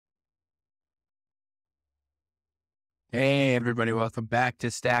Hey everybody, welcome back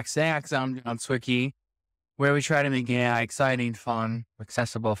to Stack Stacks. I'm Siwicki, where we try to make AI exciting, fun,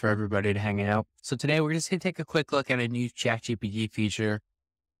 accessible for everybody to hang out. So today we're just gonna take a quick look at a new ChatGPT feature.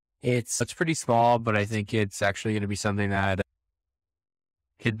 It's pretty small, but I think it's actually gonna be something that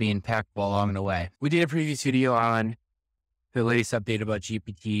could be impactful along the way. We did a previous video on the latest update about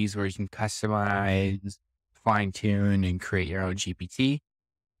GPTs where you can customize, fine tune, and create your own GPT.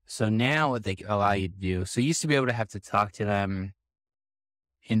 So now what they allow you to do, so you used to be able to have to talk to them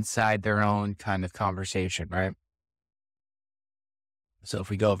inside their own kind of conversation, right? So if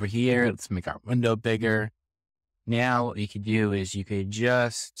we go over here, let's make our window bigger. Now what you could do is you could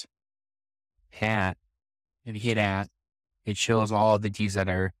just hit at, it shows all the Gs that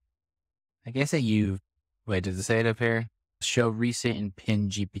are, I guess that wait, does it say it up here? Show recent and pinned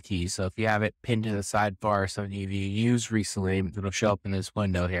GPT. So if you have it pinned to the sidebar, something you used recently, it'll show up in this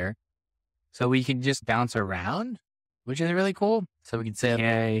window here. So we can just bounce around, which is really cool. So we can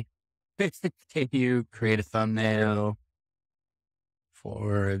say, hey, can you create a thumbnail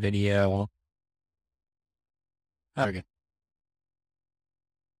for a video? Okay.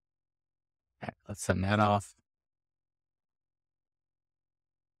 All right, let's send that off.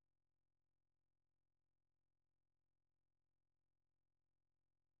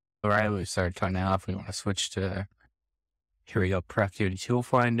 All right, we started turning off. We want to switch to, here we go, productivity tool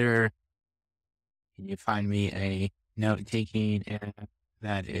finder. Can you find me a note-taking app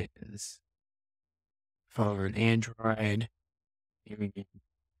that is for an Android?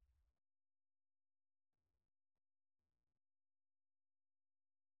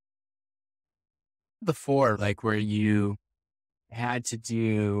 Before, like where you had to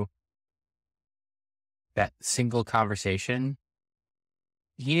do that single conversation,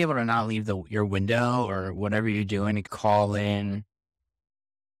 being able to not leave your window or whatever you're doing and call in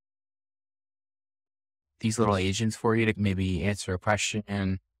these little agents for you to maybe answer a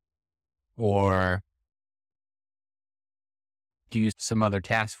question or do some other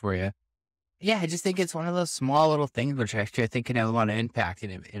task for you. Yeah, I just think it's one of those small little things which actually I think can have a lot of impact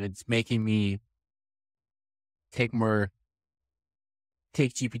in it, and it's making me take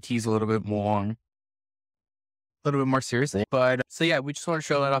GPTs a little bit more seriously. But so yeah, we just want to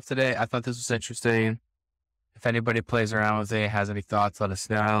show that off today. I thought this was interesting. If anybody plays around with it, has any thoughts, let us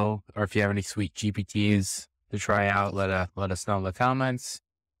know. Or if you have any sweet GPTs to try out, let us know in the comments.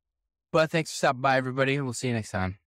 But thanks for stopping by, everybody. We'll see you next time.